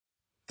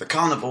The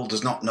carnival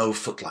does not know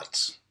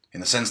footlights,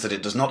 in the sense that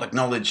it does not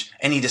acknowledge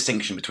any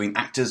distinction between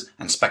actors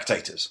and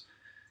spectators.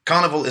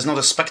 Carnival is not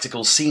a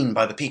spectacle seen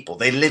by the people,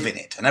 they live in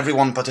it, and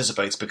everyone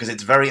participates because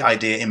its very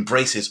idea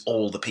embraces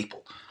all the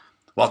people.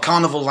 While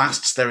carnival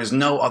lasts, there is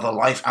no other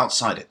life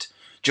outside it.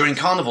 During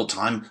carnival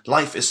time,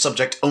 life is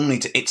subject only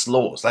to its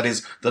laws, that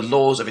is, the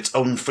laws of its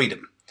own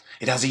freedom.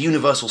 It has a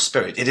universal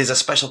spirit, it is a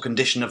special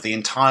condition of the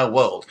entire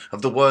world,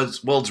 of the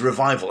world's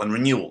revival and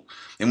renewal,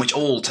 in which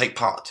all take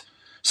part.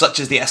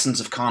 Such is the essence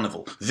of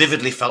carnival,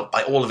 vividly felt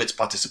by all of its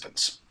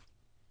participants.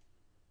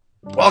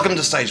 Welcome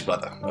to Stage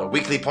Blether, a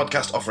weekly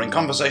podcast offering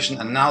conversation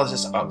and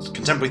analysis about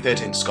contemporary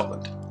theatre in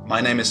Scotland.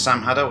 My name is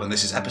Sam Haddow and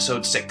this is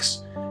episode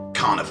 6,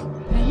 Carnival.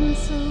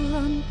 Pencil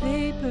on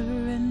paper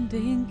and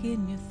ink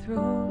in your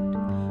throat.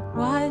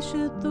 Why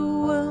should the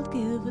world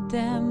give a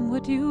damn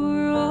what you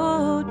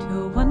wrote?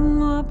 You're one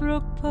more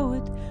broke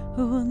poet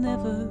who will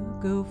never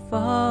go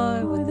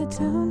far with a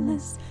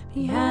tuneless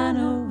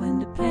piano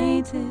and a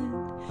painted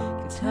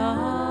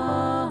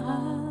guitar.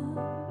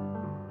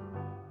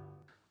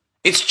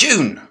 It's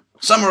June!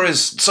 Summer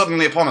is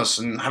suddenly upon us,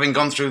 and having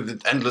gone through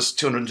the endless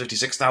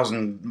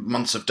 256,000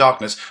 months of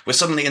darkness, we're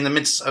suddenly in the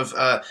midst of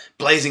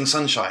blazing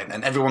sunshine,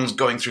 and everyone's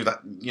going through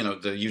that,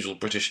 the usual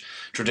British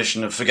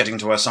tradition of forgetting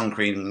to wear sun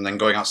cream and then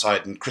going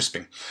outside and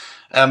crisping.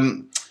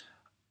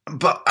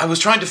 But I was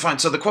trying to find,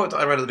 so the quote that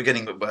I read at the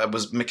beginning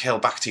was Mikhail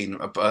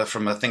Bakhtin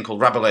from a thing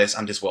called Rabelais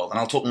and His World, and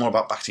I'll talk more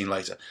about Bakhtin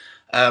later.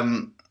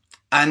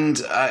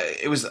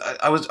 I was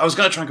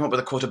going to try and come up with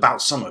a quote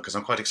about summer, because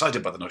I'm quite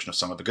excited by the notion of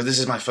summer, because this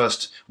is my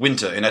first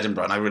winter in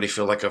Edinburgh, and I really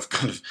feel like I've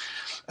kind of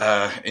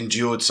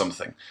endured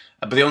something.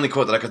 But the only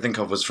quote that I could think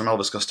of was from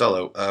Elvis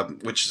Costello,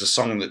 which is a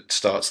song that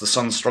starts, "The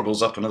sun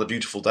struggles up another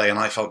beautiful day, and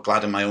I felt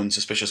glad in my own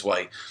suspicious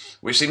way,"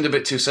 which seemed a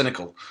bit too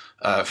cynical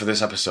for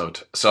this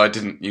episode, so I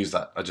didn't use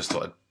that. I just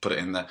thought I'd put it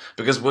in there,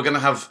 because we're going to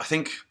have, I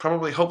think,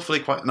 probably, hopefully,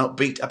 quite an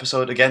upbeat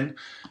episode again.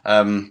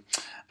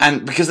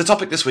 And because the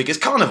topic this week is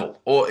carnival,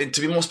 or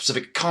to be more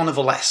specific,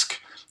 carnivalesque.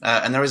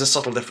 And there is a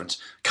subtle difference.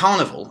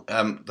 Carnival,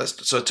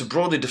 so to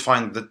broadly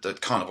define the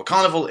carnival.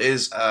 Carnival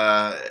is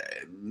kind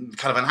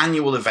of an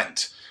annual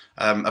event,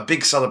 a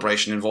big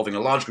celebration involving a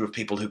large group of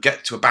people who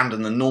get to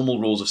abandon the normal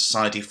rules of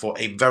society for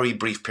a very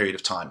brief period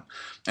of time.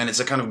 And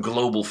it's a kind of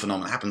global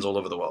phenomenon, it happens all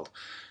over the world.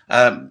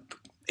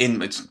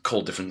 It's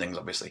called different things,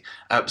 obviously.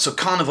 So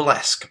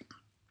carnivalesque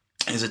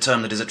is a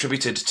term that is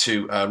attributed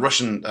to a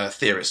Russian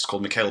theorist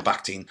called Mikhail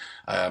Bakhtin,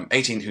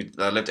 who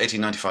lived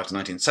 1895 to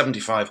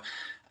 1975,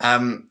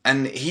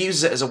 and he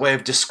uses it as a way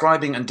of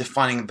describing and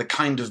defining the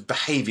kind of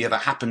behaviour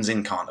that happens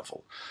in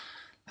carnival,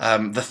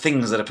 the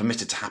things that are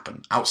permitted to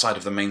happen outside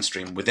of the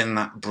mainstream within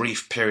that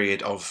brief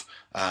period of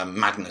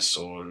madness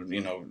or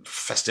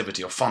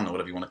festivity or fun or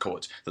whatever you want to call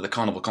it that the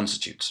carnival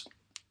constitutes.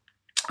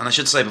 And I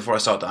should say before I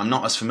start that I'm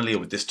not as familiar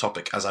with this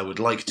topic as I would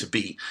like to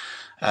be.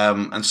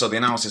 And so the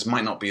analysis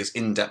might not be as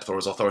in-depth or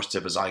as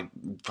authoritative as I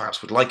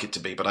perhaps would like it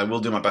to be, but I will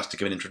do my best to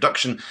give an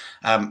introduction,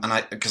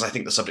 because I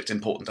think the subject's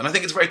important, and I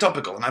think it's very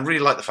topical, and I really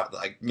like the fact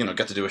that I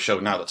get to do a show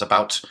now that's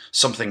about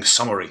something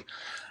summary.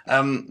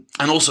 And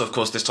also, of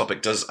course, this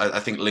topic does, I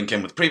think, link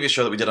in with the previous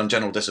show that we did on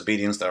general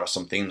disobedience. There are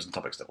some themes and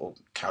topics that will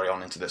carry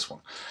on into this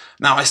one.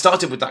 Now, I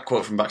started with that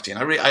quote from Bakhtin.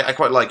 I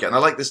quite like it, and I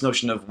like this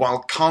notion of,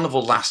 while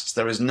carnival lasts,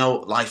 there is no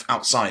life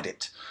outside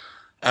it.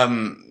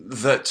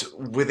 That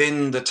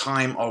within the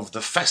time of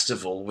the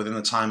festival, within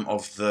the time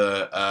of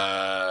the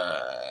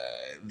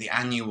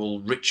annual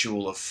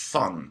ritual of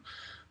fun,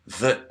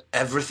 that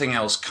everything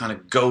else kind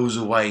of goes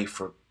away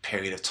for a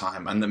period of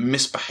time, and that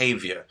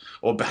misbehaviour,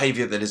 or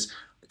behaviour that is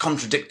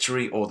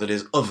contradictory or that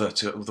is other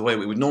to the way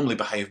we would normally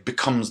behave,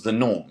 becomes the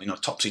norm,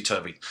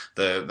 topsy-turvy.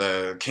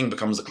 The king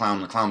becomes the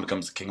clown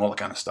becomes the king, all that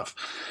kind of stuff.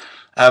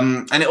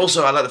 And I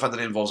like the fact that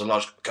it involves a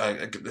large,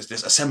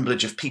 this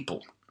assemblage of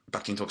people.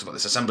 Bakhtin talks about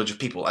this assemblage of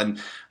people,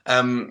 and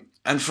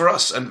for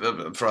us,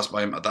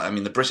 by that I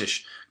mean the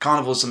British,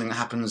 carnival is something that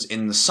happens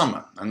in the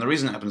summer, and the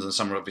reason it happens in the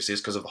summer, obviously,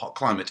 is because of the hot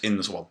climate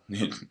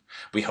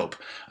we hope,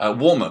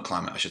 warmer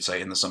climate, I should say,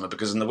 in the summer,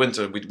 because in the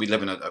winter we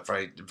live in a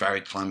very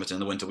varied climate, and in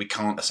the winter we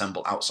can't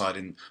assemble outside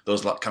in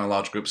those kind of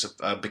large groups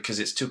because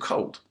it's too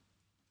cold.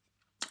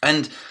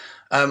 And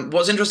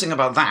what's interesting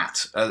about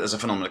that as a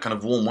phenomenon, kind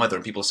of warm weather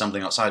and people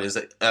assembling outside, is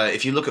that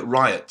if you look at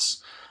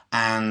riots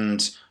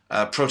and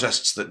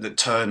protests that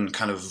turn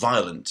kind of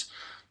violent,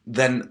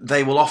 then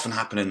they will often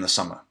happen in the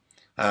summer.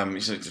 From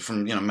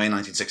May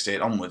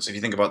 1968 onwards, if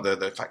you think about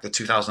the fact that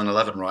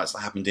 2011 riots that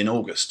happened in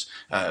August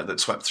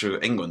that swept through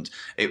England,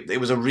 it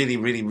was a really,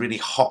 really, really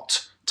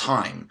hot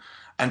time.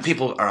 And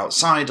people are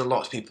outside a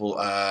lot. People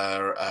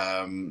are,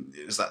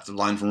 is that the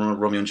line from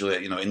Romeo and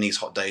Juliet, in these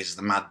hot days is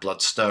the mad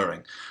blood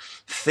stirring.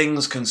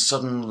 Things can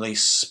suddenly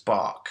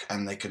spark,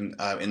 and they can,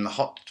 in the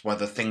hot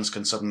weather, things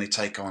can suddenly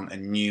take on a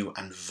new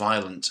and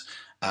violent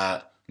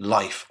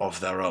life of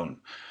their own.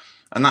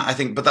 And that, I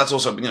think, but that's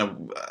also,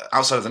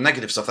 outside of the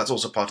negative stuff, that's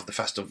also part of the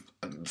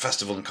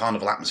festival and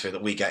carnival atmosphere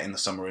that we get in the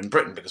summer in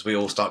Britain, because we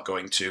all start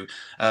going to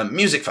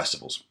music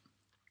festivals.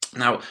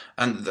 Now,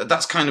 and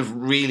that's kind of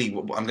really,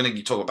 I'm going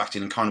to talk about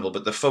Bakhtin and Carnival,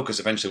 but the focus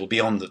eventually will be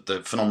on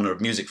the phenomena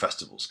of music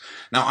festivals.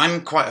 Now,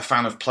 I'm quite a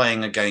fan of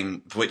playing a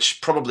game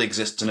which probably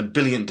exists in a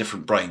billion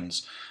different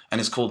brains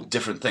and is called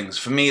different things.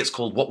 For me, it's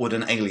called What Would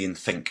an Alien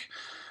Think?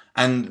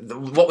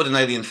 And what would an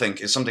alien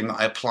think is something that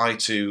I apply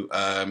to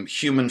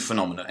human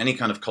phenomena, any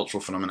kind of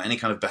cultural phenomena, any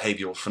kind of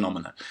behavioural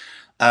phenomena.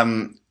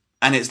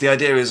 And it's the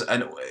idea is,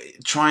 and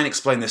try and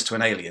explain this to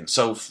an alien.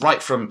 So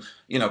right from,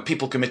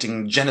 people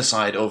committing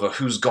genocide over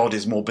whose god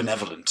is more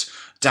benevolent,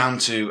 down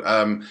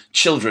to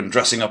children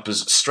dressing up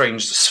as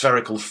strange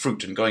spherical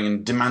fruit and going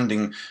and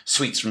demanding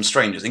sweets from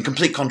strangers, in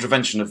complete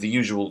contravention of the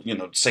usual,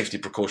 safety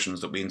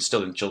precautions that we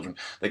instill in children.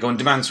 They go and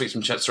demand sweets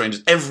from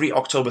strangers every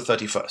October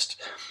 31st.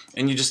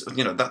 And you just,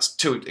 that's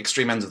two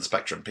extreme ends of the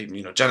spectrum.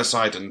 People,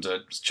 genocide and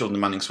children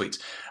demanding sweets.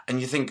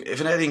 And you think,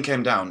 if an alien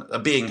came down, a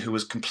being who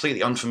was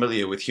completely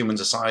unfamiliar with human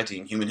society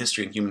and human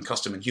history and human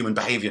custom and human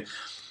behaviour,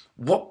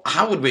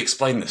 how would we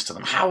explain this to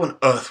them? How on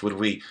earth would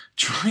we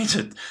try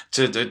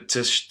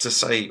to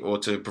say or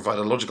to provide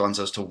a logical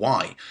answer as to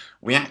why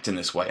we act in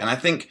this way? And I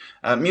think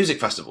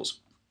music festivals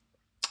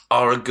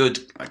are a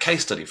good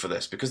case study for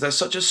this, because they're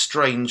such a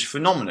strange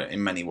phenomena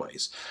in many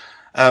ways.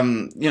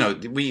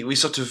 We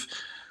sort of,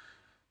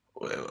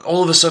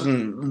 all of a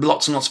sudden,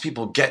 lots and lots of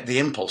people get the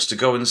impulse to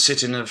go and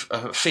sit in a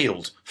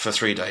field for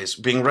 3 days,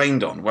 being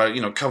rained on, where,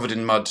 covered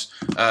in mud,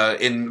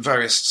 in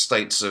various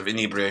states of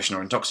inebriation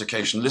or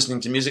intoxication, listening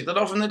to music that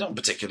often they don't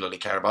particularly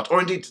care about, or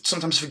indeed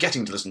sometimes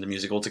forgetting to listen to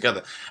music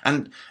altogether,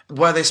 and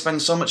where they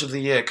spend so much of the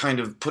year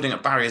kind of putting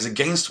up barriers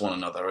against one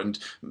another, and,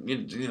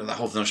 that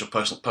whole notion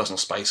of personal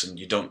space, and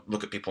you don't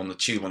look at people on the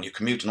tube when you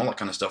commute and all that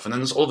kind of stuff, and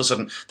then all of a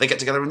sudden they get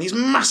together in these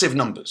massive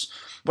numbers,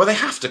 where they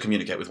have to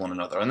communicate with one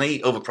another, and they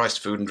eat overpriced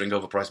food and drink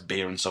overpriced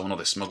beer and so on, or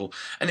they smuggle.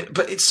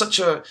 But it's such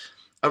a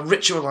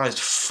ritualized,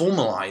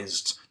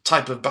 formalized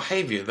type of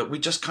behavior that we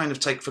just kind of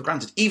take for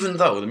granted, even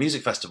though the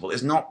music festival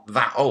is not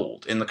that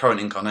old in the current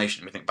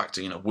incarnation. We think back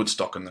to,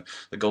 Woodstock and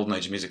the golden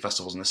age of music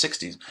festivals in the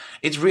 60s.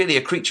 It's really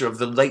a creature of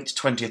the late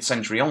 20th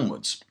century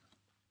onwards.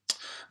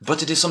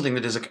 But it is something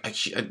that is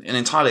an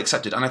entirely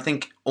accepted and I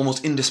think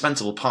almost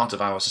indispensable part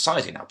of our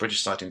society now, British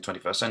society in the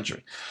 21st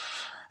century.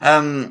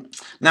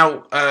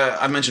 Now,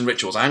 I mentioned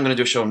rituals. I am going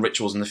to do a show on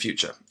rituals in the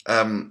future.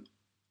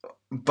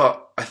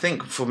 But I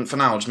think for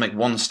now I'll just make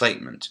one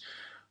statement,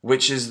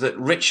 which is that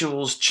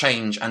rituals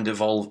change and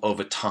evolve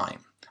over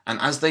time. And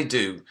as they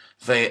do,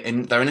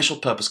 their initial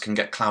purpose can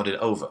get clouded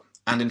over.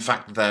 And in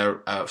fact,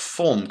 their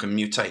form can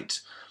mutate.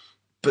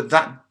 But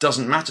that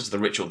doesn't matter to the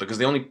ritual, because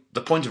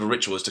the point of a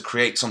ritual is to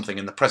create something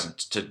in the present,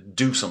 to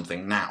do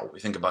something now. We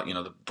think about,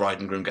 the bride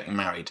and groom getting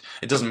married.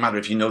 It doesn't matter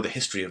if you know the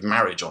history of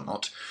marriage or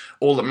not.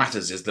 All that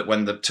matters is that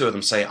when the two of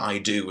them say "I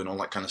do" and all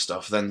that kind of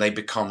stuff, then they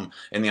become,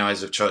 in the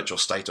eyes of church or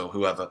state or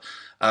whoever,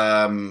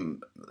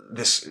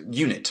 this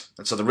unit.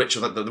 And so the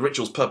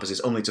ritual's purpose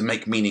is only to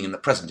make meaning in the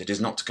present. It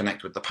is not to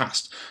connect with the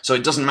past. So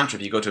it doesn't matter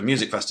if you go to a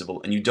music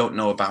festival and you don't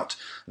know about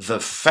the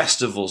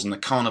festivals and the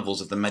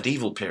carnivals of the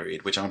medieval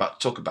period, which I'm about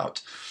to talk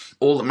about.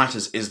 All that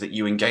matters is that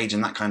you engage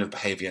in that kind of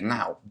behaviour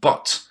now.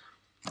 But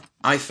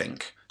I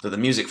think that the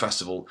music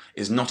festival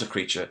is not a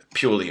creature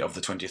purely of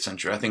the 20th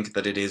century. I think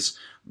that it is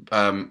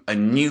a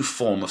new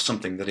form of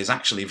something that is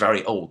actually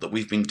very old, that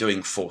we've been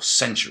doing for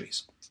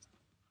centuries.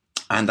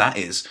 And that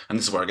is, and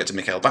this is where I get to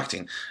Mikhail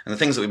Bakhtin, and the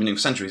things that we've been doing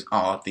for centuries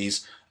are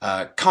these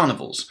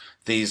carnivals,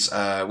 these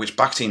which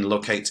Bakhtin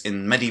locates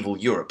in medieval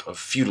Europe of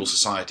feudal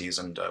societies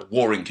and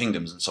warring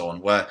kingdoms and so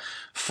on, where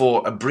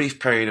for a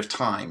brief period of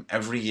time,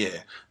 every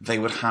year, they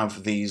would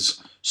have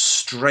these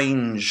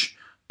strange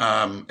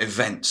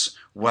events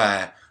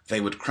where they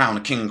would crown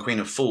a king and queen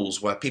of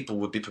fools, where people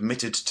would be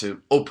permitted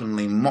to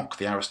openly mock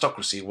the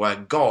aristocracy, where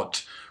God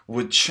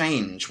would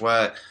change,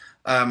 where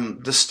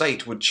the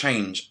state would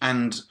change.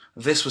 And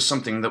this was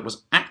something that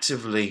was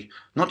actively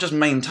not just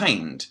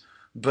maintained,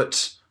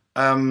 but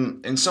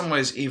in some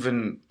ways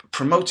even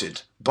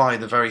promoted by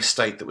the very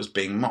state that was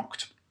being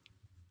mocked.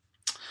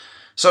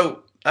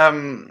 So,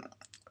 where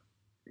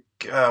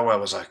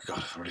was I? God,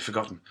 I've already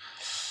forgotten.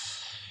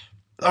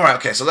 All right,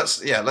 okay, so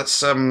let's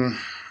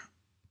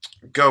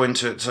go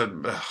into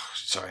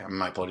sorry,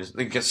 my apologies.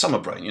 It gets summer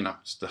brain,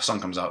 the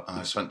sun comes out and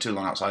I've spent too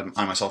long outside.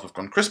 I myself have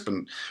gone crisp.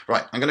 And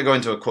right, I'm going to go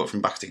into a quote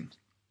from Bakhtin.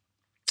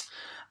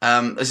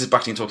 This is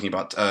Bakhtin talking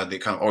about the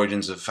kind of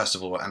origins of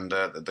festival and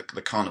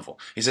the carnival.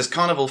 He says,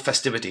 "Carnival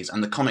festivities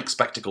and the comic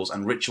spectacles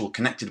and ritual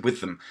connected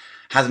with them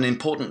had an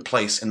important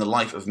place in the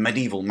life of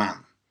medieval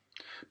man.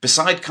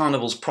 Beside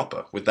carnivals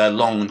proper, with their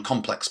long and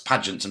complex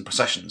pageants and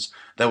processions,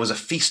 there was a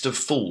feast of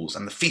fools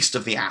and the feast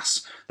of the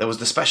ass. There was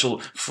the special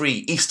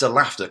free Easter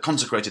laughter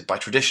consecrated by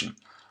tradition.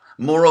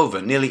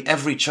 Moreover, nearly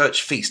every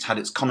church feast had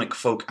its comic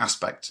folk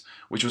aspect,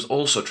 which was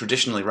also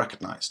traditionally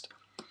recognised.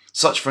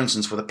 Such, for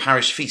instance, were the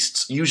parish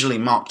feasts, usually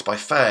marked by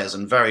fairs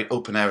and varied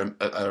open-air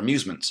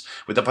amusements,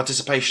 with the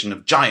participation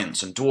of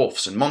giants and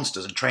dwarfs and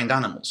monsters and trained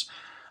animals.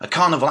 A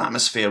carnival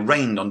atmosphere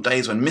reigned on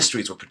days when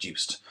mysteries were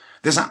produced.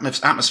 This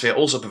atmosphere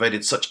also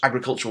pervaded such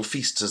agricultural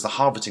feasts as the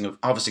harvesting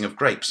of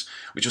grapes,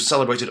 which was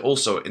celebrated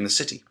also in the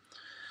city.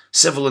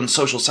 Civil and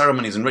social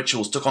ceremonies and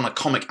rituals took on a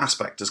comic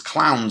aspect as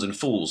clowns and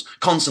fools,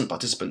 constant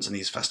participants in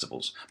these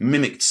festivals,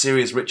 mimicked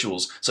serious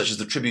rituals such as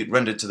the tribute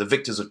rendered to the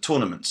victors of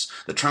tournaments,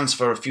 the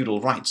transfer of feudal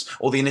rights,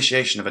 or the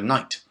initiation of a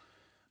knight.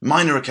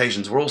 Minor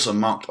occasions were also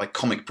marked by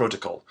comic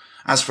protocol,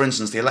 as for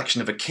instance the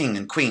election of a king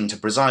and queen to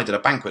preside at a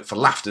banquet for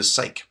laughter's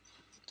sake.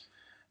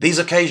 These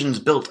occasions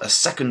built a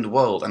second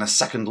world and a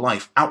second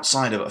life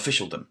outside of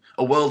officialdom,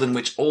 a world in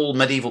which all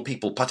medieval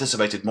people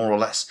participated more or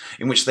less,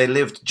 in which they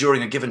lived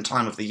during a given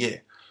time of the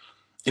year.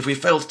 If we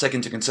fail to take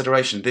into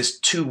consideration this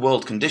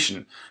two-world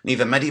condition,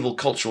 neither medieval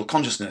cultural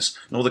consciousness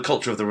nor the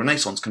culture of the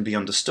Renaissance can be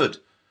understood.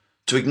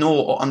 To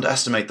ignore or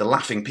underestimate the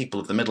laughing people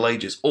of the Middle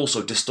Ages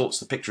also distorts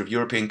the picture of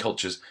European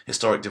culture's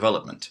historic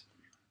development.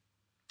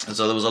 And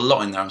so there was a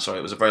lot in there, I'm sorry,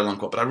 it was a very long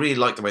quote, but I really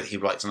like the way that he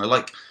writes, and I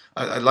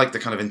like the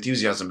kind of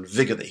enthusiasm and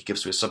vigour that he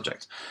gives to his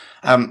subject.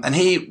 And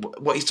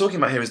what he's talking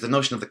about here is the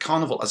notion of the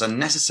carnival as a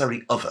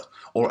necessary other,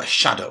 or a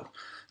shadow,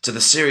 to the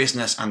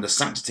seriousness and the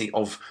sanctity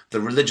of the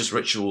religious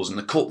rituals and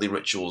the courtly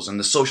rituals and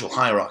the social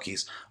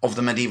hierarchies of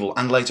the medieval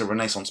and later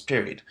Renaissance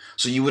period.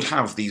 So you would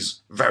have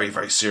these very,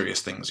 very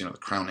serious things, the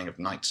crowning of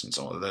knights and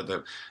so on,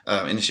 the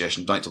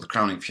initiation of knights or the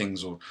crowning of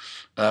kings or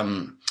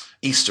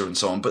Easter and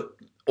so on, but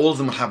all of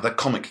them would have their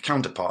comic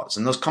counterparts,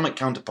 and those comic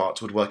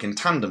counterparts would work in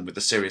tandem with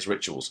the serious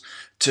rituals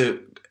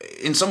to,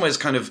 in some ways,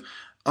 kind of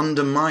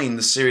undermine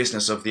the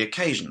seriousness of the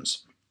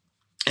occasions.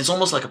 It's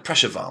almost like a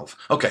pressure valve.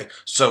 Okay,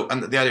 so,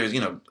 and the idea is,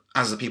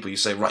 as the people you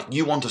say, right,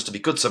 you want us to be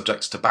good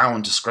subjects, to bow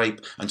and to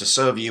scrape and to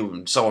serve you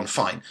and so on,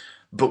 fine.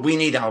 But we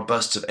need our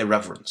bursts of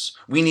irreverence.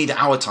 We need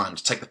our time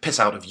to take the piss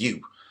out of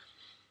you.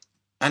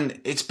 And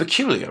it's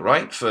peculiar,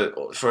 right,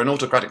 for an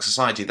autocratic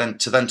society then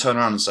to turn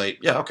around and say,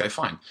 yeah, okay,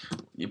 fine.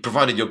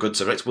 Provided you're good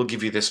subjects, we'll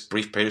give you this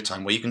brief period of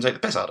time where you can take the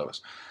piss out of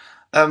us.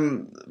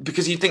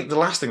 Because you'd think the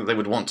last thing that they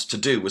would want to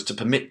do was to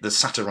permit the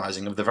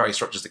satirising of the very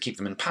structures that keep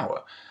them in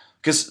power.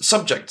 Because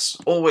subjects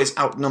always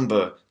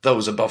outnumber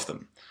those above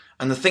them.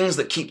 And the things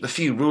that keep the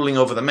few ruling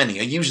over the many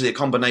are usually a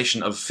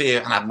combination of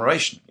fear and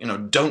admiration.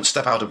 Don't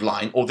step out of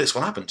line or this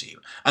will happen to you.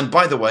 And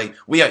by the way,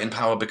 we are in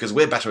power because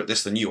we're better at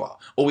this than you are.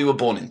 Or we were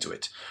born into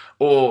it.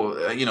 Or,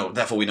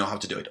 therefore we know how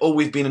to do it. Or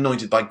we've been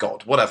anointed by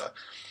God, whatever.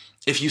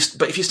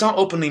 But if you start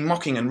openly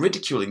mocking and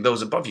ridiculing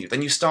those above you,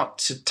 then you start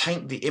to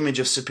taint the image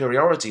of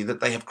superiority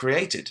that they have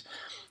created.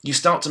 You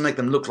start to make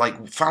them look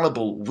like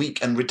fallible,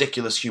 weak and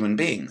ridiculous human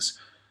beings.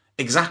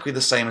 Exactly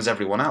the same as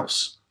everyone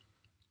else.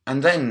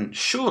 And then,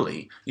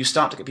 surely, you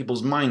start to get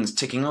people's minds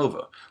ticking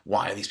over.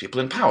 Why are these people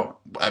in power?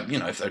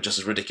 If they're just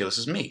as ridiculous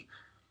as me.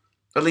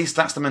 At least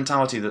that's the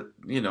mentality that,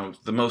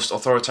 the most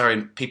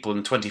authoritarian people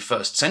in the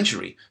 21st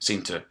century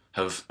seem to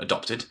have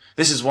adopted.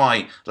 This is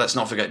why, let's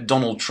not forget,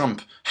 Donald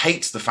Trump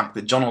hates the fact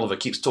that John Oliver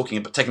keeps talking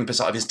about taking the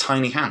piss out of his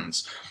tiny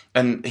hands.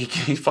 And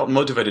he felt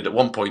motivated at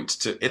one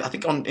point I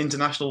think on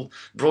international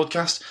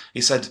broadcast, he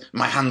said,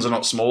 my hands are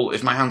not small.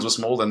 If my hands were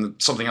small, then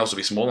something else would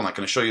be small, and I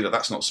can assure you that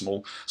that's not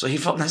small. So he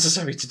felt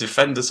necessary to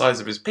defend the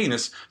size of his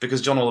penis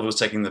because John Oliver was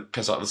taking the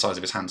piss out of the size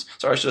of his hands.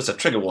 Sorry, I should have said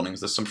trigger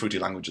warnings. There's some fruity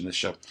language in this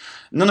show.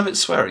 None of it's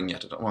swearing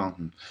yet. But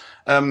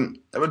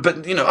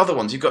other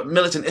ones. You've got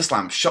militant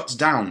Islam shuts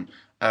down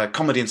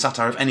comedy and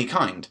satire of any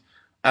kind.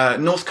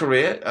 North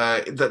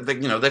Korea,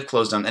 they've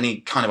closed down any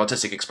kind of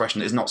artistic expression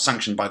that is not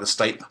sanctioned by the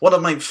state. One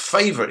of my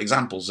favourite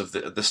examples of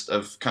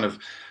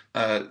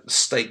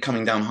state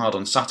coming down hard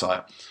on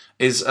satire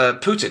is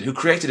Putin, who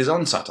created his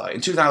own satire.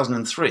 In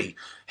 2003,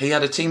 he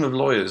had a team of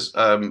lawyers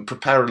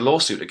prepare a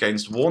lawsuit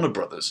against Warner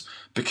Brothers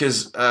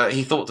because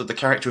he thought that the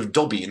character of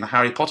Dobby in the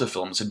Harry Potter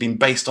films had been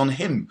based on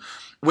him.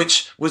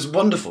 Which was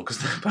wonderful,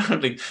 because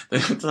apparently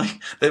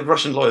the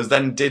Russian lawyers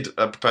then did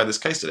prepare this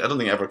case study. I don't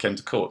think it ever came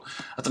to court.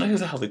 I don't know who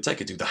the hell they'd take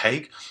it to, The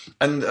Hague.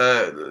 And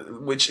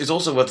which is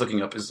also worth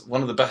looking up, is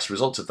one of the best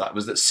results of that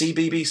was that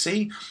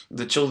CBBC,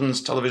 the children's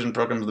television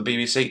programme of the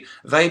BBC,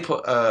 they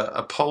put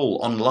a poll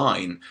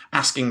online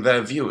asking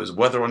their viewers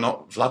whether or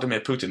not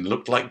Vladimir Putin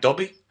looked like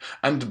Dobby.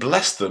 And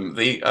bless them,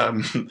 the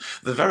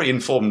very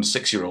informed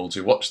 6-year-olds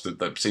who watched the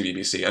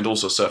CBBC and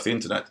also surfed the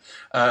internet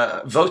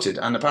voted,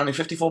 and apparently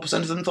 54%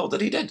 of them thought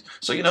that he did.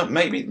 So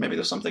maybe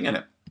there's something in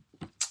it.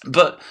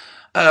 But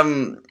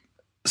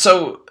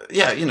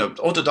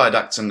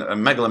autodidacts and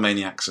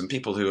megalomaniacs and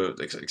people who are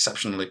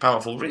exceptionally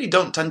powerful really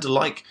don't tend to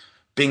like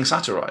being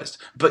satirized.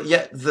 But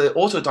yet the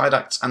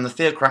autodidacts and the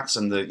theocrats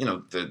and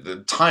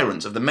the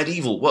tyrants of the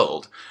medieval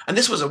world, and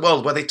this was a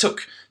world where they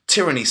took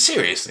tyranny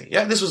seriously.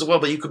 Yeah, this was a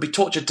world where you could be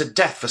tortured to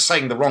death for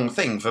saying the wrong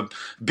thing, for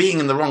being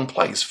in the wrong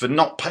place, for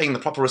not paying the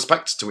proper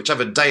respects to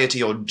whichever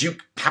deity or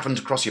duke happened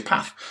to cross your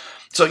path.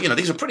 So,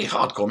 these are pretty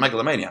hardcore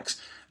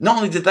megalomaniacs. Not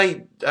only did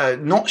they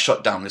not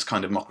shut down this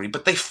kind of mockery,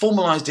 but they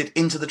formalised it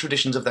into the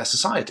traditions of their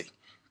society,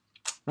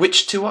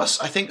 which to us,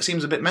 I think,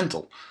 seems a bit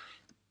mental.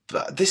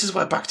 But this is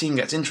where Bakhtin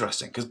gets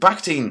interesting, because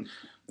Bakhtin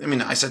I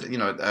mean, I said, he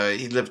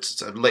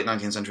lived late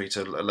 19th century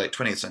to late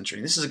 20th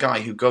century. This is a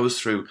guy who goes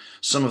through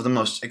some of the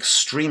most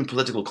extreme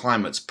political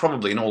climates,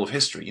 probably in all of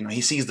history.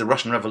 He sees the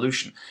Russian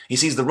Revolution. He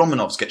sees the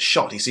Romanovs get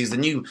shot. He sees the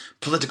new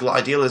political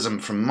idealism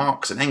from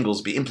Marx and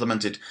Engels be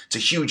implemented to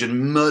huge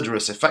and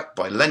murderous effect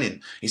by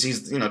Lenin. He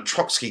sees,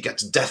 Trotsky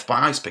gets death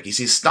by ice pick. He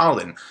sees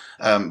Stalin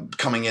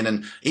coming in,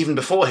 and even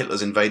before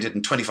Hitler's invaded,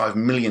 and 25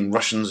 million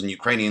Russians and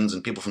Ukrainians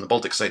and people from the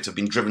Baltic states have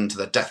been driven to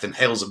their death in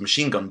hails of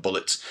machine gun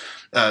bullets.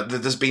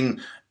 There's been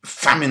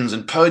famines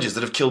and purges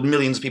that have killed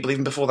millions of people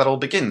even before that all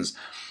begins.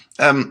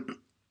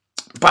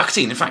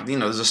 Bakhtin, in fact,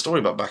 there's a story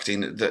about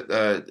Bakhtin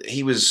that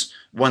he was,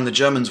 when the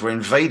Germans were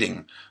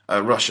invading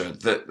Russia,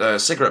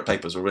 that cigarette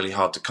papers were really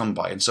hard to come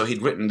by, and so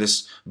he'd written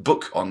this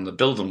book on the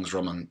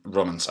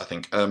Bildungsromans, I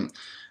think,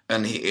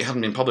 and it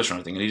hadn't been published or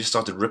anything, and he just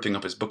started ripping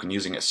up his book and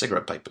using it as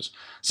cigarette papers.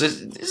 So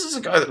this is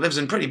a guy that lives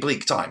in pretty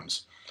bleak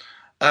times.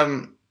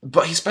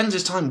 But he spends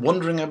his time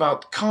wondering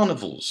about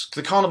carnivals,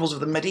 the carnivals of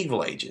the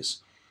medieval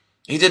ages.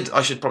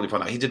 I should probably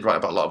point out, he did write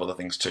about a lot of other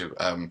things too.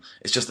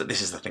 It's just that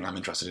this is the thing I'm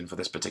interested in for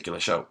this particular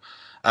show.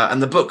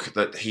 And the book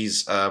that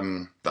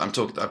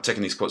I've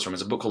taken these quotes from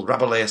is a book called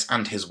Rabelais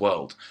and His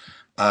World.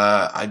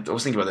 I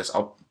was thinking about this.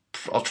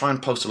 I'll try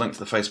and post a link to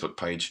the Facebook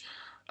page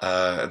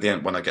at the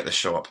end when I get this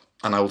show up.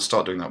 And I will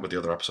start doing that with the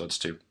other episodes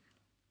too.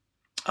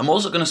 I'm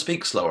also going to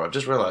speak slower. I've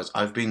just realised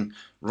I've been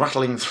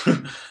rattling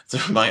through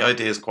my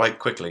ideas quite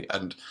quickly.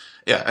 And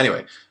yeah,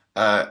 anyway,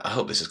 I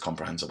hope this is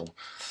comprehensible.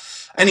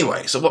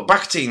 Anyway, so what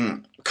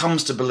Bakhtin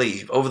comes to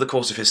believe over the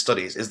course of his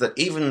studies is that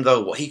even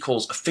though what he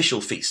calls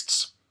official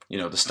feasts,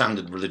 the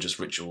standard religious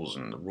rituals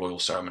and the royal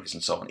ceremonies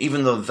and so on,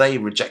 even though they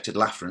rejected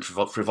laughter and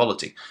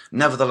frivolity,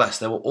 nevertheless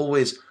there were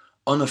always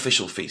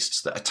unofficial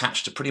feasts that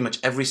attached to pretty much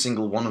every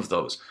single one of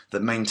those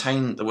that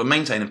were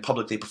maintained and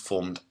publicly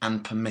performed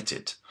and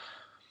permitted.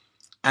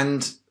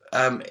 And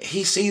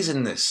he sees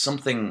in this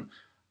something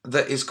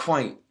that is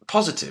quite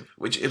positive,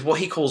 which is what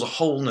he calls a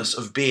wholeness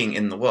of being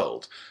in the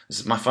world. This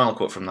is my final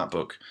quote from that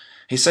book.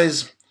 He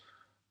says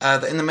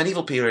that in the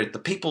medieval period, the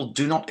people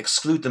do not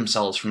exclude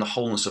themselves from the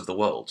wholeness of the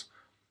world.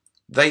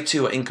 They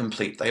too are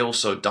incomplete. They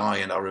also die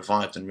and are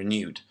revived and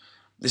renewed.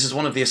 This is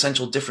one of the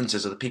essential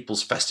differences of the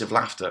people's festive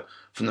laughter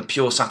from the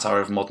pure satire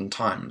of modern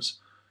times.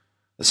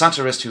 The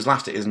satirist whose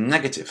laughter is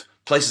negative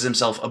places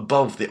himself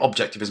above the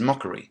object of his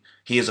mockery.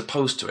 He is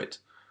opposed to it.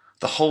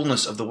 The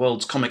wholeness of the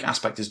world's comic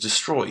aspect is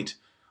destroyed,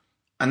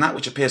 and that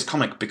which appears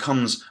comic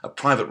becomes a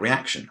private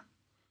reaction.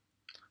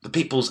 The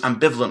people's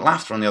ambivalent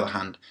laughter, on the other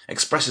hand,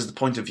 expresses the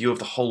point of view of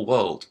the whole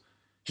world.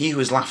 He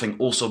who is laughing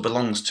also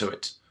belongs to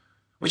it.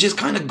 Which is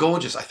kind of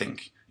gorgeous, I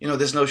think.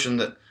 This notion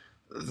that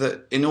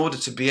in order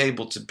to be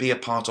able to be a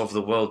part of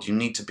the world, you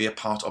need to be a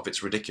part of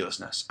its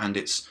ridiculousness and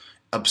its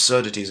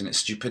absurdities and its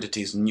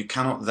stupidities, and you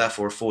cannot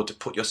therefore afford to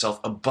put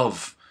yourself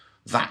above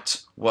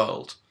that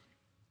world.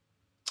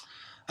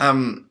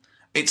 I'll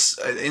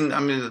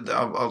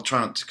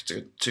try not to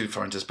go too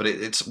far into this, but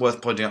it's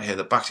worth pointing out here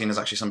that Bakhtin is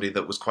actually somebody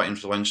that was quite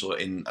influential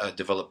in the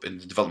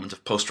development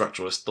of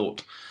post-structuralist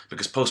thought,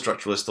 because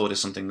post-structuralist thought is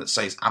something that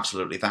says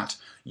absolutely that.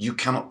 You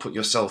cannot put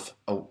yourself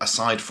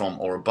aside from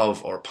or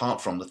above or apart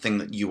from the thing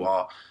that you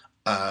are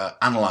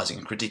analysing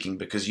and critiquing,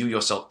 because you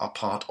yourself are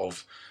part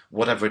of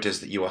whatever it is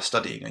that you are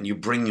studying, and you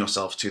bring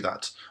yourself to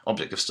that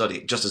object of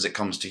study just as it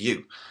comes to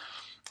you.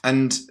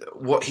 And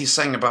what he's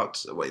saying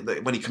about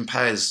when he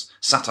compares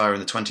satire in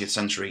the 20th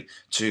century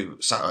to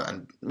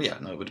satire,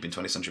 it would have been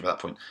 20th century by that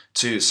point,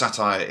 to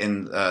satire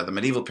in the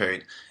medieval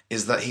period,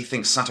 is that he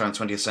thinks satire in the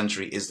 20th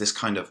century is this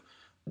kind of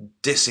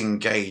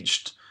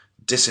disengaged,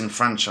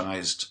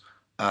 disenfranchised,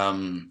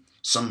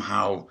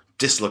 somehow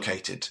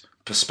dislocated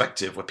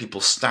perspective where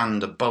people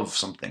stand above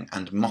something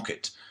and mock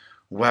it.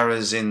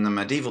 Whereas in the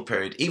medieval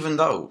period, even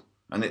though,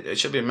 and it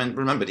should be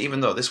remembered,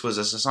 even though this was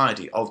a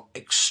society of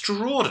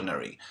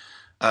extraordinary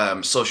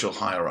social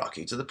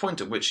hierarchy, to the point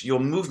at which your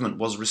movement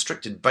was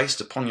restricted based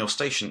upon your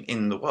station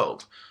in the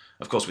world.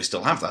 Of course, we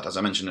still have that. As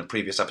I mentioned in a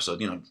previous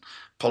episode,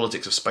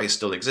 politics of space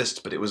still exists,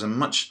 but it was a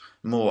much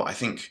more, I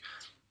think,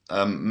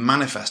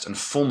 manifest and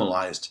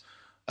formalized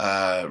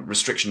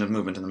restriction of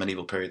movement in the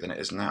medieval period than it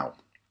is now.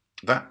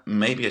 That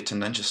may be a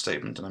tendentious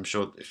statement, and I'm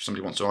sure if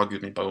somebody wants to argue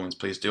with me, by all means,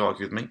 please do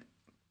argue with me.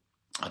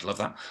 I'd love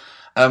that.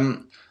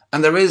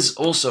 And there is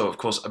also, of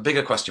course, a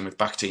bigger question with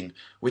Bakhtin,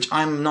 which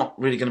I'm not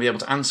really going to be able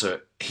to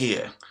answer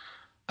here.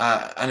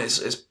 And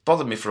it's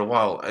bothered me for a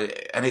while.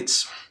 And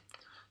it's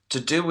to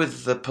do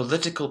with the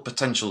political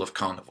potential of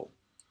carnival.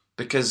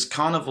 Because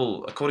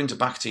carnival, according to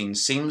Bakhtin,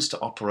 seems to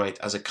operate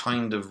as a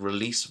kind of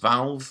release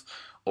valve,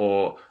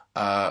 or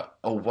a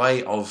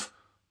way of,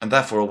 and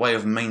therefore a way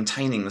of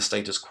maintaining the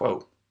status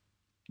quo.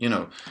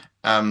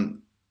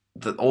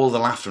 That all the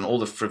laughter and all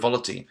the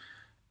frivolity,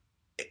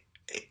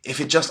 if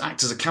it just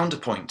acts as a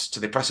counterpoint to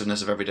the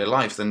oppressiveness of everyday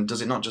life, then does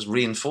it not just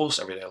reinforce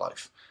everyday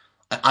life?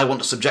 I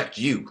want to subject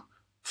you,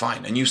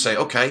 fine. And you say,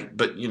 okay,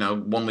 but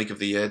 1 week of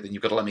the year, then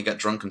you've got to let me get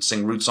drunk and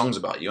sing rude songs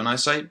about you. And I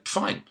say,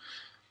 fine.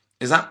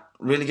 Is that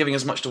really giving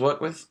us much to work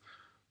with?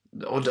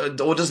 or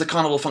does the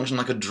carnival function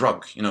like a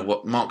drug? You know,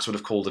 what Marx would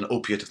have called an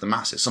opiate of the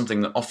masses,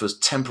 something that offers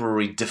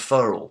temporary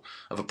deferral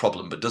of a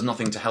problem but does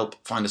nothing to help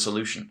find a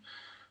solution.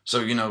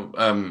 So,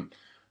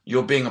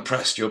 you're being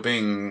oppressed, you're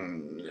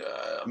being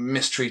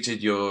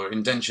mistreated, you're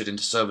indentured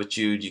into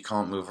servitude, you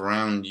can't move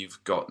around,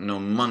 you've got no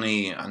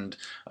money, and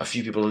a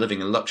few people are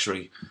living in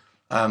luxury.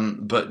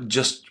 But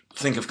just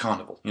think of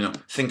Carnival,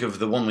 think of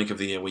the 1 week of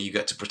the year where you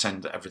get to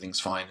pretend that everything's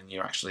fine and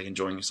you're actually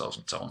enjoying yourselves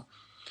and so on.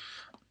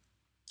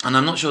 And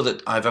I'm not sure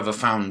that I've ever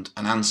found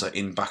an answer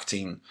in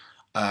Bakhtin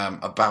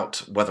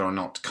about whether or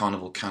not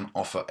Carnival can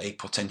offer a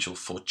potential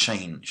for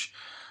change.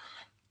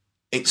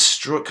 It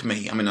struck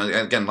me, I mean,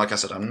 again, like I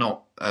said, I'm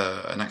not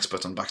an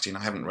expert on Bakhtin.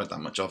 I haven't read that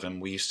much of him.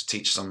 We used to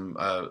teach some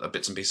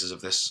bits and pieces of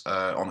this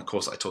on a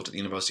course that I taught at the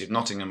University of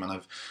Nottingham,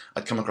 and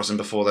I'd come across him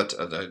before that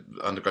at an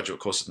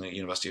undergraduate course at the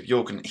University of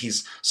York, and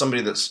he's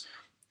somebody that's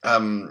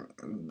kind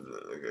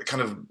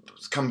of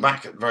come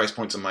back at various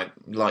points in my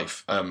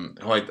life,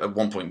 who I at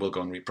one point will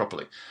go and read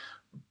properly.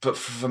 But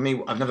for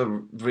me, I've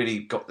never really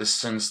got this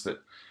sense that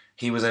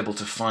he was able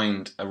to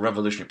find a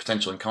revolutionary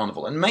potential in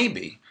Carnival, and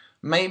maybe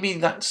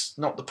that's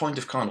not the point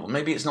of Carnival.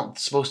 Maybe it's not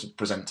supposed to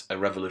present a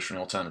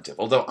revolutionary alternative.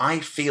 Although I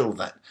feel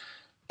that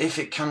if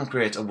it can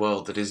create a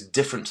world that is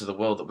different to the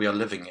world that we are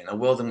living in, a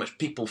world in which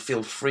people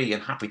feel free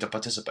and happy to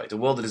participate, a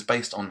world that is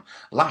based on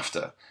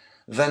laughter,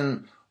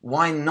 then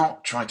why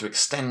not try to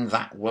extend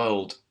that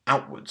world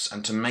outwards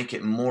and to make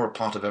it more a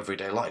part of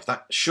everyday life?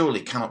 That surely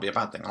cannot be a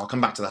bad thing. I'll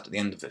come back to that at the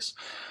end of this.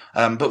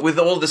 But with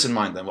all this in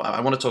mind, then, I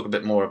want to talk a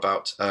bit more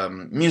about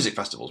music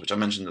festivals, which I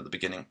mentioned at the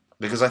beginning,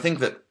 because I think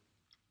that,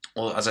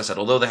 well, as I said,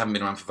 although they haven't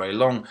been around for very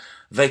long,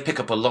 they pick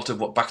up a lot of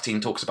what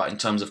Bakhtin talks about in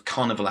terms of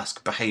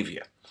carnivalesque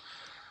behaviour.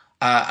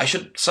 I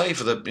should say,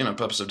 for the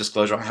purpose of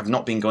disclosure, I have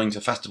not been going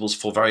to festivals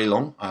for very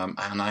long,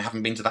 and I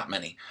haven't been to that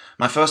many.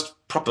 My first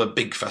proper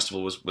big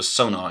festival was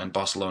Sonar in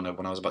Barcelona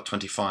when I was about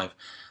 25,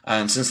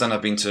 and since then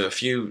I've been to a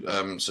few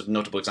sort of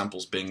notable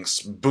examples, being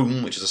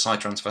Boom, which is a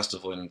psytrance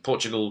festival in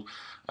Portugal,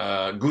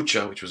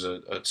 Gucha, which was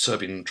a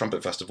Serbian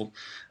trumpet festival.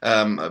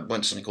 I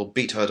went to something called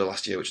Beat Herder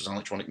last year, which was an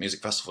electronic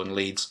music festival in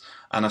Leeds.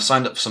 And I've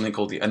signed up for something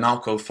called the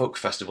Anarcho Folk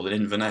Festival in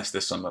Inverness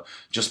this summer,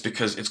 just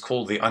because it's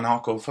called the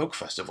Anarcho Folk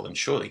Festival, and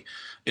surely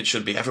it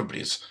should be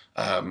everybody's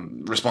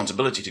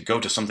responsibility to go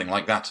to something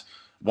like that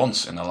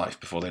once in their life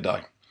before they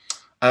die.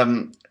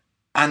 And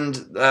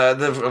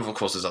of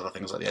course, there's other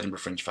things like the Edinburgh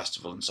Fringe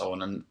Festival and so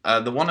on. And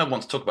the one I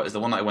want to talk about is the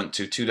one that I went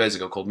to 2 days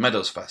ago called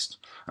Meadows Fest.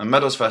 And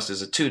Meadows Fest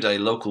is a 2-day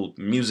local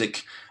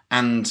music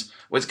and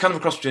it's kind of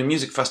a cross between a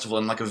music festival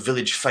and like a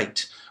village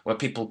fete, where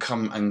people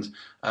come and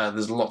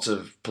there's lots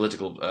of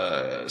political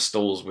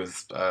stalls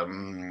with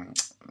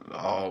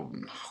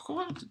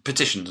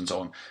petitions and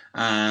so on.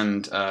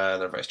 And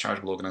there are various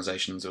charitable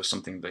organisations. There was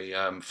something,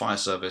 the fire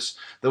service.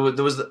 There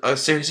was a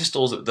series of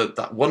stalls,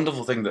 that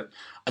wonderful thing that,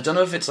 I don't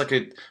know if it's like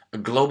a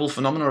global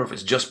phenomenon or if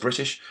it's just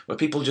British, where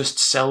people just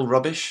sell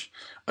rubbish.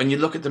 And you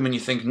look at them and you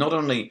think, not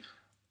only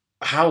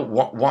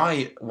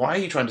why are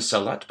you trying to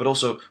sell that, but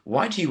also,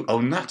 why do you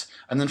own that?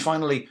 And then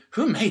finally,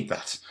 who made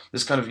that?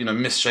 This kind of,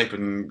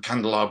 misshapen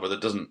candelabra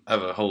that doesn't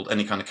ever hold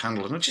any kind of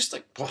candle. And it's just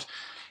like, what?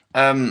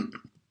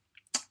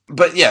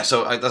 But yeah,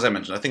 so as I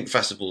mentioned, I think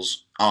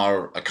festivals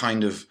are a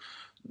kind of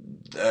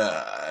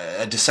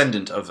a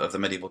descendant of the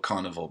medieval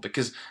carnival,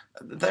 because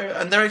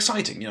they're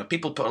exciting.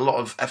 People put a lot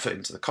of effort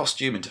into the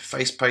costume, into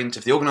face paint.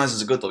 If the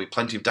organisers are good, there'll be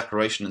plenty of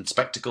decoration and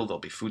spectacle. There'll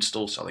be food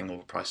stalls selling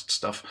overpriced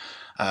stuff.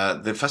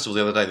 The festival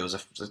the other day, there was a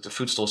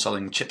food stall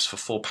selling chips for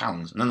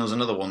 £4, and then there was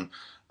another one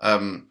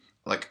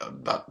like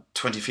about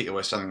 20 feet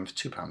away selling them for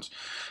 £2.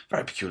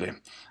 Very peculiar.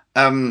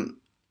 And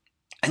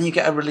you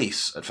get a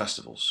release at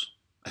festivals,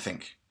 I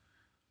think.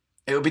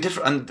 It would be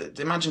different, and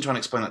imagine trying to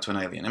explain that to an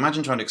alien.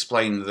 Imagine trying to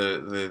explain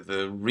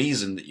the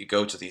reason that you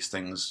go to these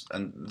things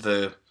and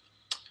the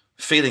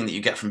feeling that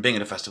you get from being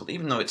at a festival,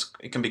 even though it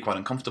can be quite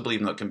uncomfortable,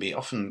 even though it can be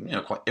often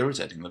quite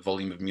irritating, the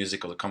volume of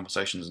music or the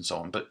conversations and so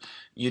on. But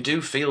you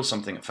do feel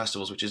something at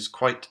festivals which is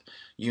quite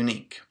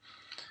unique,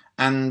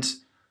 and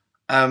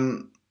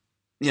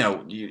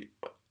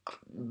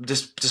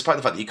despite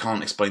the fact that you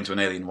can't explain to an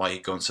alien why you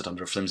go and sit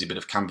under a flimsy bit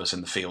of canvas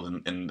in the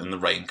field in the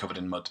rain, covered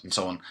in mud and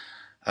so on.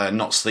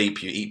 Not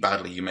sleep, you eat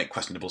badly, you make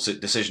questionable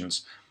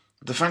decisions.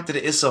 The fact that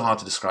it is so hard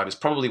to describe is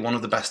probably one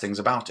of the best things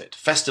about it.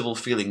 Festival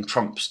feeling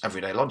trumps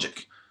everyday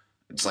logic.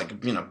 It's like,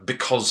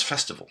 because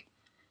festival.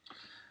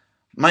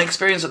 My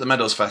experience at the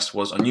Meadows Fest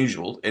was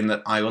unusual in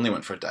that I only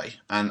went for a day,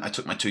 and I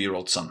took my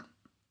 2-year-old son.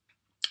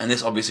 And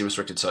this obviously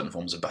restricted certain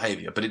forms of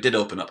behaviour, but it did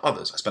open up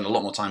others. I spent a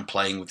lot more time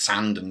playing with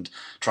sand and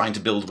trying to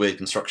build weird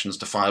constructions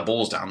to fire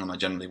balls down than I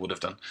generally would have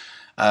done.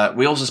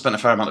 We also spent a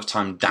fair amount of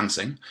time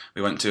dancing.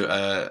 We went to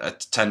a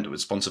tent that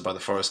was sponsored by the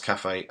Forest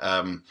Cafe,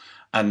 and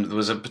there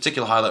was a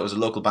particular highlight. Was a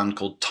local band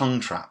called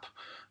Tongue Trap,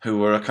 who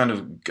were a kind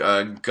of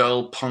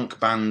girl punk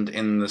band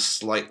they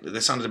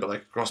sounded a bit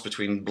like a cross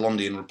between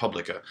Blondie and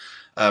Republica.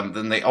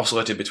 Then they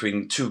oscillated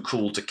between Too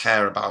Cool to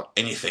Care About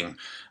Anything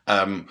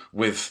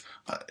with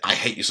I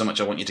Hate You So Much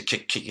I Want You to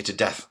Kick You to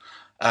Death.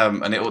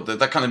 And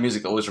that kind of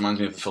music always reminds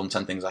me of the film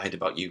 10 Things I Hate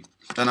About You.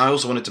 And I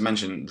also wanted to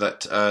mention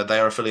that they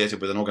are affiliated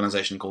with an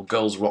organisation called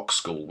Girls Rock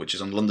School, which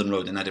is on London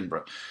Road in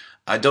Edinburgh.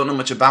 I don't know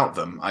much about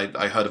them.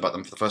 I heard about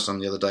them for the first time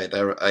the other day.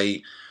 They're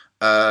a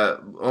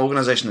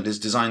organisation that is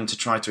designed to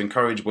try to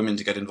encourage women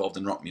to get involved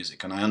in rock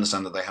music, and I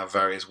understand that they have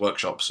various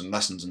workshops and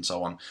lessons and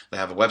so on. They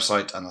have a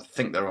website, and I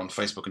think they're on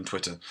Facebook and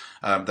Twitter.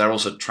 They're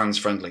also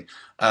trans-friendly.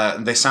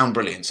 They sound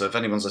brilliant, so if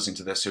anyone's listening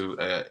to this who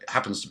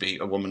happens to be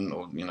a woman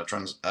or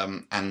trans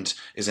and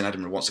is in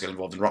Edinburgh, wants to get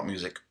involved in rock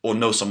music, or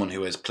knows someone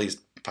who is,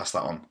 please pass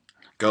that on.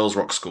 Girls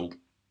Rock School,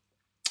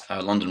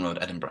 London Road,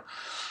 Edinburgh.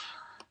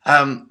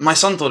 My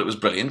son thought it was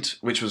brilliant,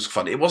 which was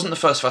fun. It wasn't the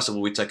first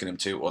festival we'd taken him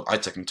to, or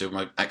I'd taken him to.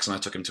 My ex and I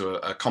took him to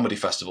a comedy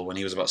festival when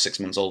he was about 6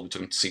 months old. We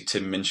took him to see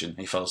Tim Minchin.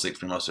 He fell asleep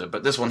through most of it.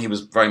 But this one, he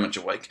was very much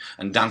awake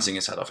and dancing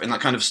his head off in that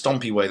kind of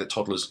stompy way that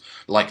toddlers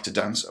like to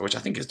dance, which I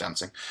think is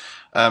dancing.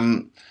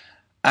 And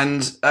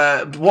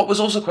what was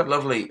also quite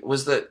lovely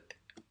was that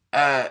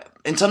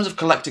in terms of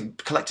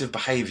collective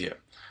behaviour,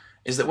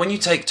 is that when you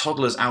take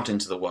toddlers out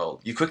into the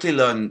world, you quickly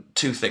learn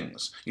two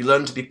things. You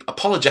learn to be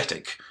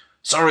apologetic.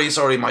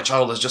 Sorry, my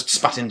child has just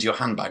spat into your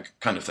handbag,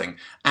 kind of thing,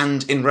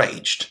 and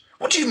enraged.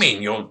 What do you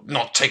mean you're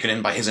not taken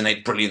in by his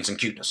innate brilliance and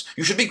cuteness?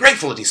 You should be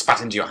grateful that he spat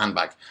into your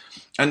handbag.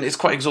 And it's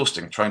quite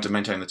exhausting trying to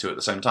maintain the two at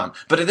the same time.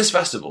 But at this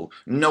festival,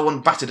 no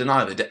one batted an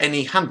eyelid at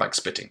any handbag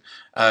spitting.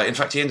 In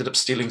fact, he ended up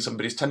stealing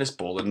somebody's tennis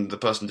ball, and the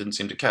person didn't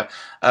seem to care.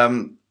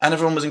 And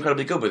everyone was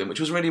incredibly good with him, which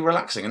was really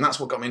relaxing. And that's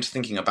what got me into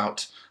thinking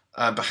about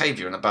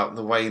behaviour and about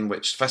the way in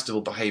which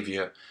festival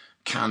behaviour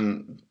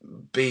can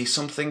be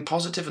something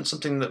positive and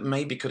something that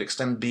maybe could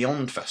extend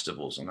beyond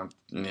festivals.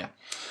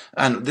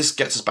 And this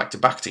gets us back to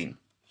Bakhtin.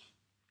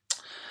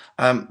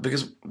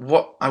 Because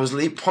what I was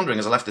pondering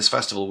as I left this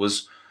festival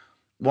was,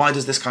 why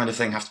does this kind of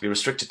thing have to be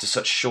restricted to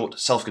such short,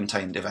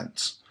 self-contained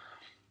events?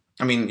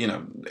 I mean,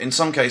 in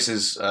some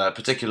cases,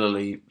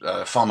 particularly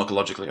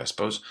pharmacologically, I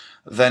suppose,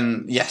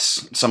 then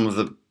yes, some of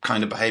the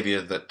kind of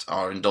behaviour that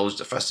are indulged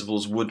at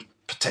festivals would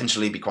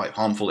potentially be quite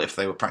harmful if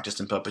they were practiced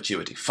in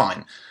perpetuity.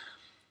 Fine.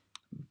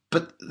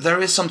 But there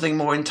is something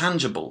more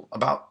intangible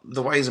about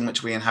the ways in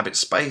which we inhabit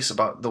space,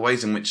 about the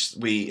ways in which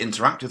we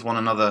interact with one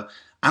another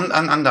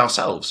and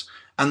ourselves,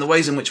 and the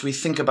ways in which we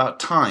think about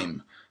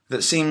time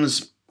that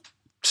seems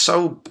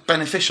so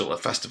beneficial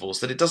at festivals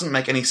that it doesn't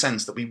make any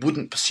sense that we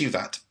wouldn't pursue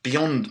that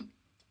beyond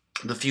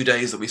the few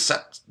days that we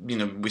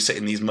sit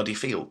in these muddy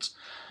fields.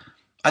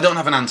 I don't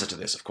have an answer to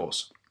this, of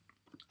course.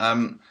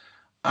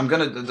 I'm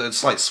going to a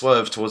slight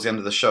swerve towards the end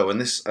of the show,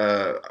 and this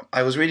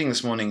I was reading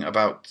this morning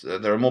about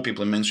there are more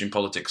people in mainstream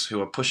politics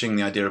who are pushing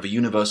the idea of a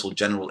universal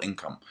general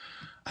income.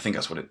 I think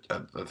that's what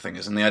the thing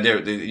is, and the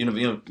idea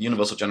the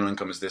universal general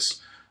income is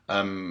this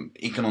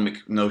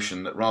economic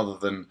notion that rather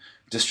than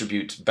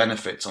distribute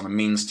benefits on a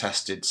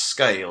means-tested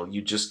scale,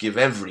 you just give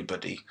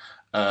everybody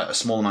a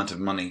small amount of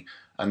money.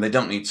 And they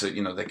don't need to,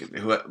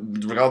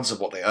 regardless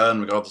of what they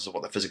earn, regardless of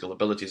what their physical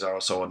abilities are,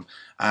 or so on.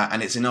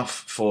 And it's enough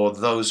for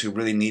those who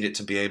really need it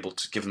to be able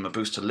to give them a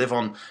boost to live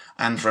on,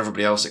 and for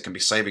everybody else, it can be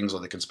savings, or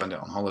they can spend it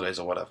on holidays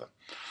or whatever.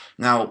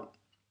 Now,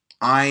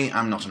 I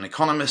am not an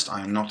economist.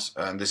 I am not.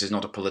 This is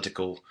not a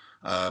political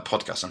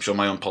podcast. I'm sure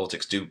my own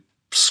politics do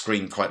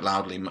scream quite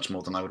loudly, much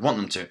more than I would want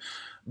them to.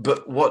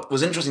 But what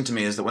was interesting to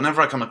me is that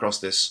whenever I come across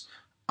this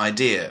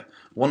idea,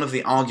 one of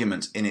the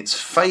arguments in its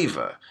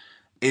favour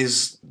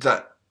is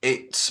that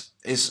it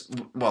is,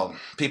 well,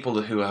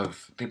 people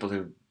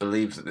who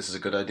believe that this is a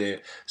good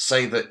idea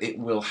say that it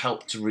will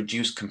help to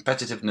reduce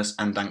competitiveness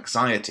and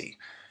anxiety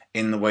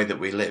in the way that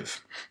we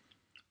live.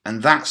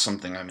 And that's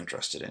something I'm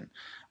interested in.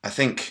 I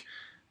think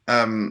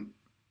I'd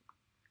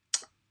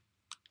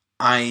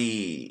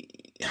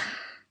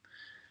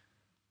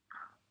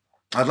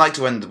like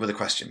to end with a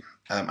question.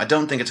 I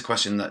don't think it's a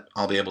question that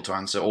I'll be able to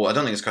answer, or I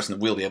don't think it's a question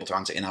that we'll be able to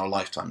answer in our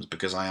lifetimes,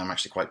 because I am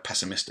actually quite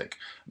pessimistic.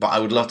 But I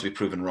would love to be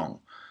proven wrong.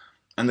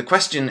 And the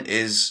question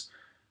is,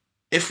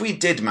 if we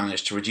did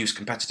manage to reduce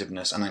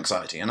competitiveness and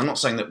anxiety, and I'm not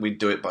saying that we'd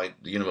do it by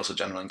the universal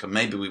general income,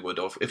 maybe we would,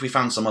 or if we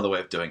found some other way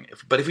of doing it,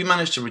 but if we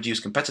managed to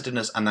reduce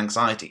competitiveness and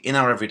anxiety in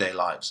our everyday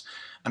lives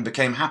and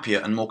became happier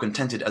and more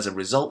contented as a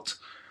result,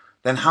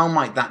 then how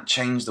might that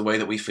change the way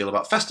that we feel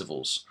about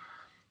festivals,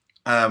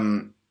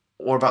 or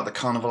about the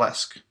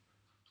carnivalesque?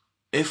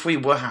 If we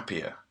were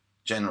happier,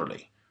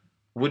 generally,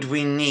 would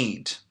we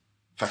need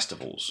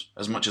festivals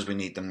as much as we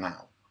need them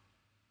now?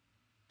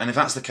 And if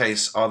that's the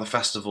case, are the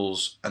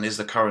festivals, and is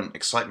the current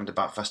excitement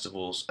about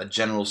festivals a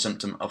general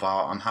symptom of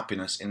our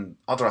unhappiness in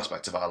other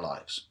aspects of our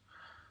lives?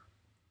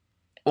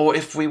 Or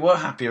if we were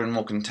happier and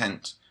more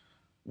content,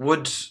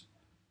 would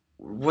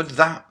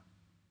that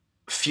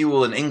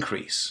fuel an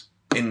increase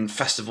in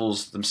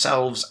festivals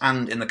themselves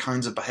and in the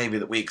kinds of behaviour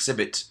that we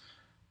exhibit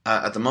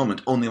at the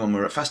moment only when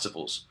we're at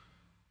festivals?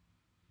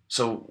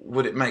 So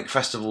would it make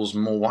festivals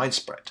more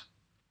widespread?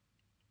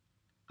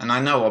 And I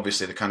know,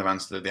 obviously, the kind of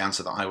answer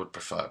that I would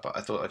prefer, but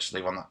I thought I'd just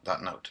leave on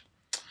that note.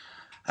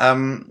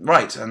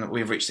 Right, and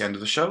we've reached the end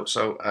of the show,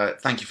 so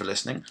thank you for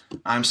listening.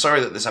 I'm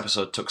sorry that this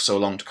episode took so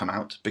long to come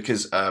out,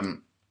 because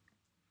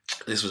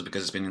This was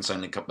because it's been an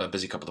insanely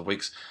busy couple of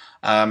weeks.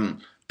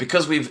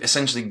 Because we've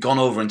essentially gone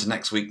over into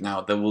next week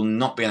now, there will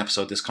not be an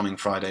episode this coming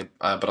Friday,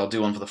 but I'll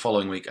do one for the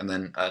following week, and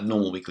then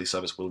normal weekly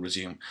service will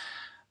resume.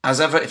 As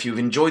ever, if you've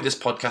enjoyed this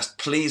podcast,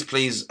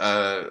 please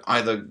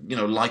either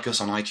like us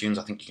on iTunes,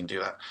 I think you can do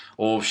that,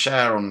 or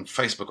share on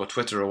Facebook or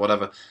Twitter or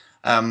whatever,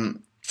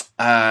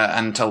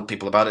 and tell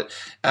people about it.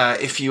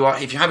 If you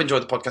have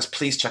enjoyed the podcast,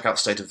 please check out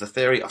State of the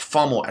Theory, a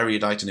far more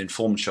erudite and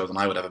informed show than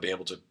I would ever be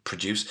able to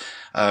produce,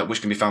 which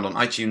can be found on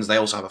iTunes. They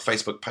also have a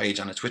Facebook page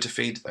and a Twitter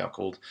feed. They are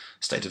called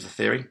State of the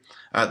Theory.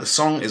 The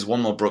song is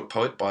One More Broke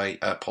Poet by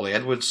Polly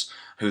Edwards,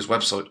 whose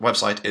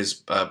website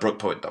is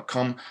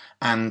brokepoet.com.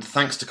 And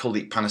thanks to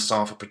Kuldeep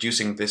Panesar for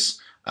producing this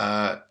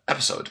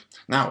episode.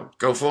 Now,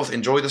 go forth,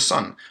 enjoy the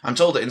sun. I'm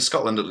told that in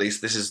Scotland, at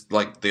least, this is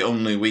like the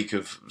only week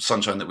of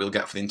sunshine that we'll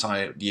get for the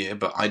entire year,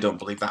 but I don't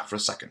believe that for a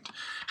second.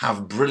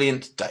 Have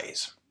brilliant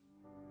days.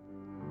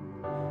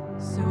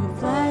 So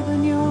fly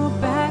on your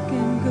back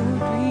and go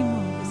dream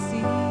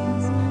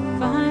overseas.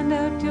 Find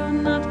out you're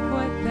not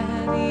quite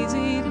that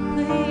easy to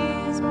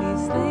please. Be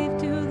slave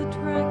to the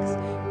tracks,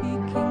 be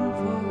king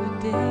for a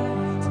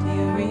day. Do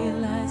you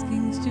realize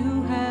kings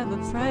do have a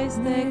price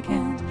they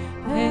can't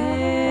pay?